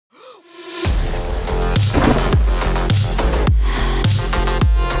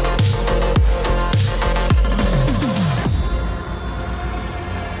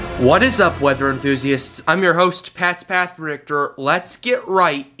What is up, weather enthusiasts? I'm your host, Pat's Path Predictor. Let's get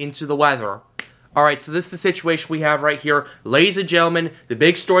right into the weather. Alright, so this is the situation we have right here. Ladies and gentlemen, the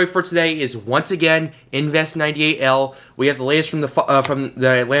big story for today is, once again, Invest 98L. We have the latest from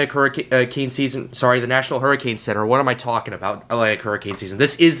the Atlantic Hurricane Season. Sorry, the National Hurricane Center. What am I talking about? Atlantic Hurricane Season.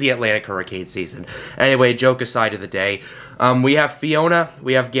 This is the Atlantic Hurricane Season. Anyway, joke aside of the day. We have Fiona,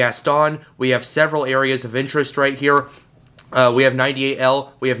 we have Gaston, we have several areas of interest right here. We have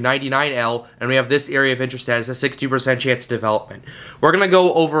 98L, we have 99L, and we have this area of interest that has a 60% chance of development. We're going to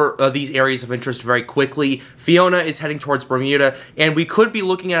go over these areas of interest very quickly. Fiona is heading towards Bermuda, and we could be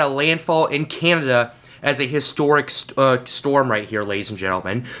looking at a landfall in Canada as a historic storm right here, ladies and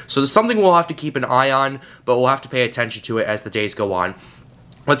gentlemen. So there's something we'll have to keep an eye on, but we'll have to pay attention to it as the days go on.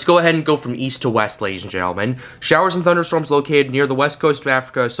 Let's go ahead and go from east to west, ladies and gentlemen. Showers and thunderstorms located near the west coast of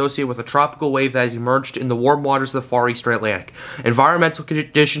Africa associated with a tropical wave that has emerged in the warm waters of the far eastern Atlantic. Environmental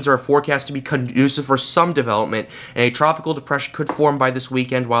conditions are forecast to be conducive for some development, and a tropical depression could form by this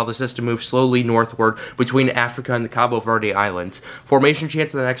weekend while the system moves slowly northward between Africa and the Cabo Verde Islands. Formation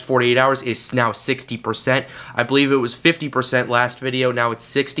chance in the next 48 hours is now 60%. I believe it was 50% last video, now it's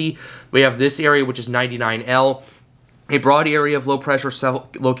 60%. We have this area, which is 99L. A broad area of low pressure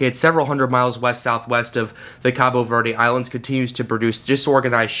located several hundred miles west-southwest of the Cabo Verde Islands continues to produce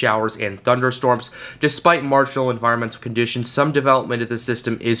disorganized showers and thunderstorms. Despite marginal environmental conditions, some development of the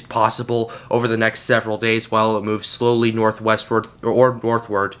system is possible over the next several days while it moves slowly northwestward or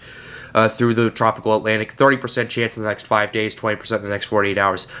northward through the tropical Atlantic. 30% chance in the next 5 days, 20% in the next 48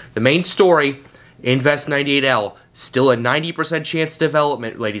 hours. The main story, Invest 98L. Still a 90% chance of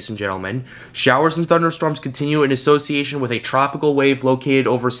development, ladies and gentlemen. Showers and thunderstorms continue in association with a tropical wave located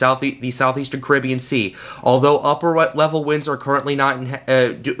over the southeastern Caribbean Sea. Although upper-level winds are currently not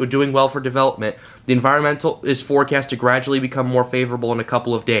doing well for development, the environmental is forecast to gradually become more favorable in a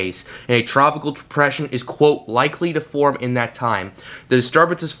couple of days, and a tropical depression is, quote, likely to form in that time. The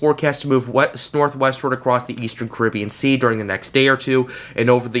disturbance is forecast to move west-northwestward across the eastern Caribbean Sea during the next day or two, and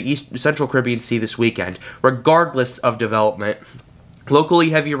over the central Caribbean Sea this weekend. Regardless of development, locally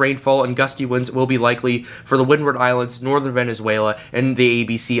heavy rainfall and gusty winds will be likely for the Windward Islands, northern Venezuela, and the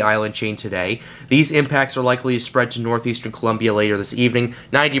ABC island chain today. These impacts are likely to spread to northeastern Colombia later this evening,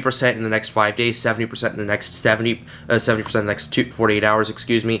 90% in the next 5 days, 70% in the next 70% in the next 48 hours,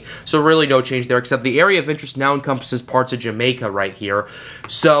 excuse me. So really no change there, except the area of interest now encompasses parts of Jamaica right here.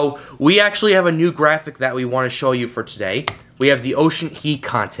 So we actually have a new graphic that we want to show you for today. We have the ocean heat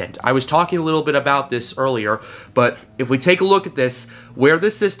content. I was talking a little bit about this earlier, but if we take a look at this, where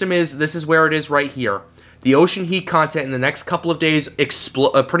this system is, this is where it is right here. The ocean heat content in the next couple of days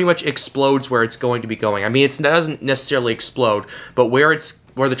pretty much explodes where it's going to be going. I mean, it doesn't necessarily explode, but where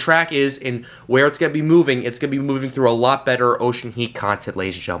the track is and where it's going to be moving, it's going to be moving through a lot better ocean heat content,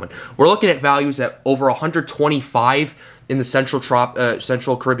 ladies and gentlemen. We're looking at values at over 125 in the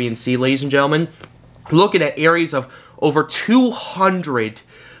central Caribbean Sea, ladies and gentlemen. We're looking at areas of over 200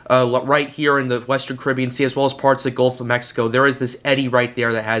 right here in the Western Caribbean Sea, as well as parts of the Gulf of Mexico. There is this eddy right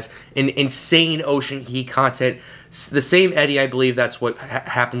there that has an insane ocean heat content. The same eddy, I believe that's what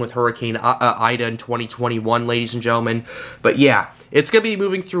happened with Hurricane Ida in 2021, ladies and gentlemen. But yeah, it's going to be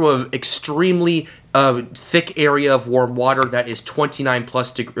moving through an extremely thick area of warm water that is 29 plus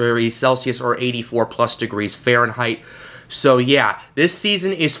degrees Celsius or 84 plus degrees Fahrenheit. So yeah, this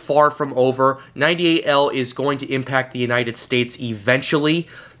season is far from over. 98L is going to impact the United States eventually,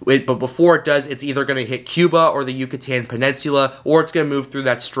 but before it does, it's either going to hit Cuba or the Yucatan Peninsula, or it's going to move through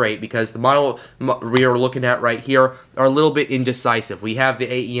that strait, because the model we are looking at right here are a little bit indecisive. We have the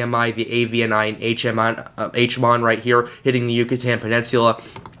AEMI, the AVNI, and HMON right here hitting the Yucatan Peninsula.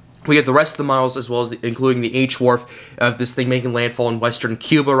 We have the rest of the models, as well as including the H-Wharf of this thing making landfall in western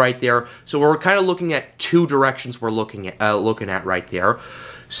Cuba right there. So we're kind of looking at two directions we're looking at right there.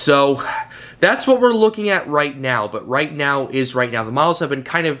 So that's what we're looking at right now. But right now is right now. The models have been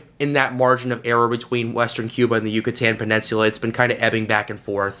kind of in that margin of error between western Cuba and the Yucatan Peninsula. It's been kind of ebbing back and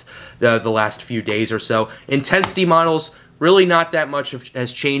forth the last few days or so. Intensity models, really not that much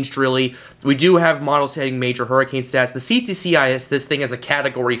has changed, really. We do have models hitting major hurricane stats. The CTCI has this thing as a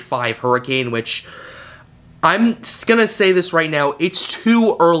Category 5 hurricane, which I'm going to say this right now, it's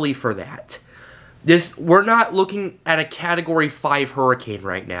too early for that. We're not looking at a Category 5 hurricane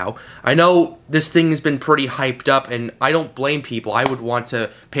right now. I know this thing has been pretty hyped up, and I don't blame people. I would want to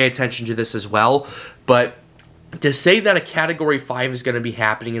pay attention to this as well, but to say that a Category 5 is going to be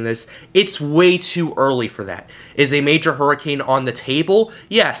happening in this, it's way too early for that. Is a major hurricane on the table?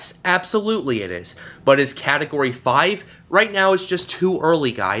 Yes, absolutely it is. But is Category 5? Right now it's just too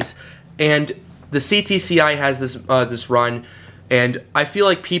early, guys. And the CTCI has this run And I feel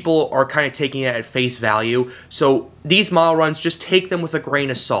like people are kind of taking it at face value. So these model runs, just take them with a grain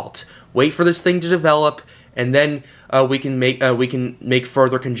of salt. Wait for this thing to develop, and then we can make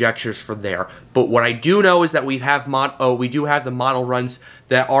further conjectures from there. But what I do know is that we do have the model runs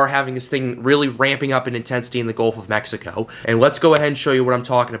that are having this thing really ramping up in intensity in the Gulf of Mexico. And let's go ahead and show you what I'm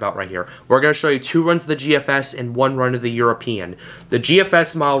talking about right here. We're going to show you 2 runs of the GFS and 1 run of the European. The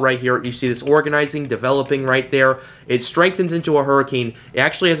GFS model right here, you see this organizing, developing right there. It strengthens into a hurricane. It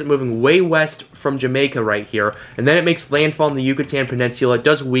actually has it moving way west from Jamaica right here. And then it makes landfall in the Yucatan Peninsula. It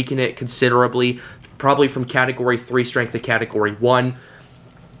does weaken it considerably, probably from Category 3 strength to Category 1.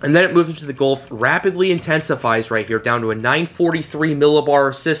 And then it moves into the Gulf, rapidly intensifies right here down to a 943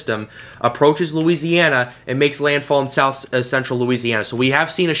 millibar system, approaches Louisiana, and makes landfall in central Louisiana. So we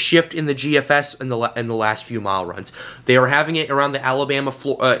have seen a shift in the GFS in the last few mile runs. They are having it around the Alabama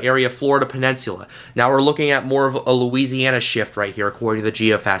area, Florida Peninsula. Now we're looking at more of a Louisiana shift right here, according to the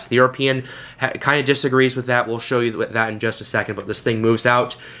GFS. The European kind of disagrees with that. We'll show you that in just a second, but this thing moves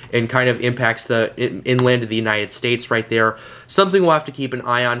out and kind of impacts the inland of the United States right there. Something we'll have to keep an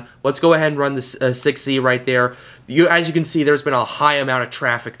eye on. Let's go ahead and run this 6Z right there. As you can see, there's been a high amount of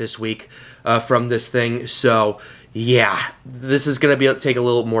traffic this week from this thing. So, yeah, this is going to take a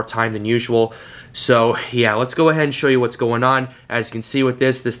little more time than usual. So, yeah, let's go ahead and show you what's going on. As you can see with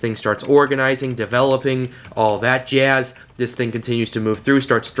this thing starts organizing, developing, all that jazz. This thing continues to move through,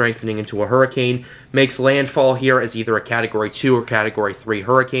 starts strengthening into a hurricane, makes landfall here as either a Category 2 or Category 3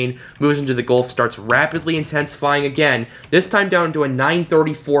 hurricane, moves into the Gulf, starts rapidly intensifying again, this time down to a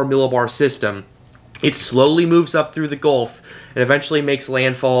 934 millibar system. It slowly moves up through the Gulf and eventually makes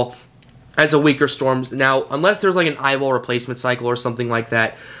landfall as a weaker storm. Now, unless there's like an eyeball replacement cycle or something like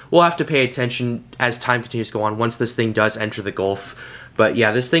that, we'll have to pay attention as time continues to go on once this thing does enter the Gulf. But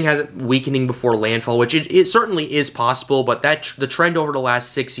yeah, this thing has weakening before landfall, which it certainly is possible, but the trend over the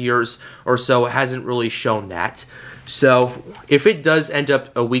last 6 years or so hasn't really shown that. So if it does end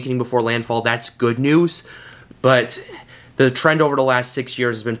up a weakening before landfall, that's good news, but the trend over the last 6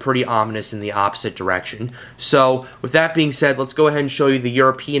 years has been pretty ominous in the opposite direction. So, with that being said, let's go ahead and show you the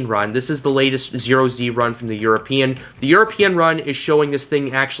European run. This is the latest 0Z run from the European. The European run is showing this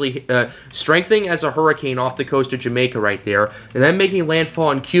thing actually strengthening as a hurricane off the coast of Jamaica right there, and then making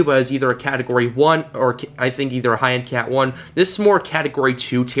landfall in Cuba as either a Category 1 or I think either a high-end Cat 1. This is more Category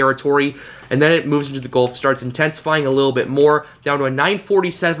 2 territory, and then it moves into the Gulf, starts intensifying a little bit more, down to a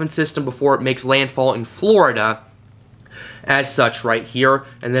 947 system before it makes landfall in Florida as such right here,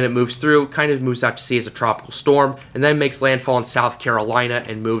 and then it moves through, kind of moves out to sea as a tropical storm, and then makes landfall in South Carolina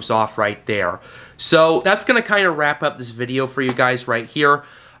and moves off right there. So that's going to kind of wrap up this video for you guys right here.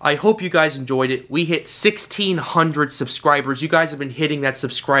 I hope you guys enjoyed it. We hit 1,600 subscribers. You guys have been hitting that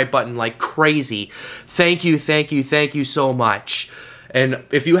subscribe button like crazy. Thank you, thank you, thank you so much. And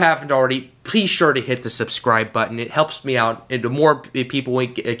if you haven't already, please sure to hit the subscribe button. It helps me out, and the more people we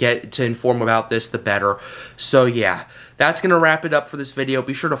get to inform about this, the better. So yeah, that's going to wrap it up for this video.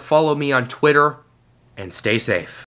 Be sure to follow me on Twitter, and stay safe.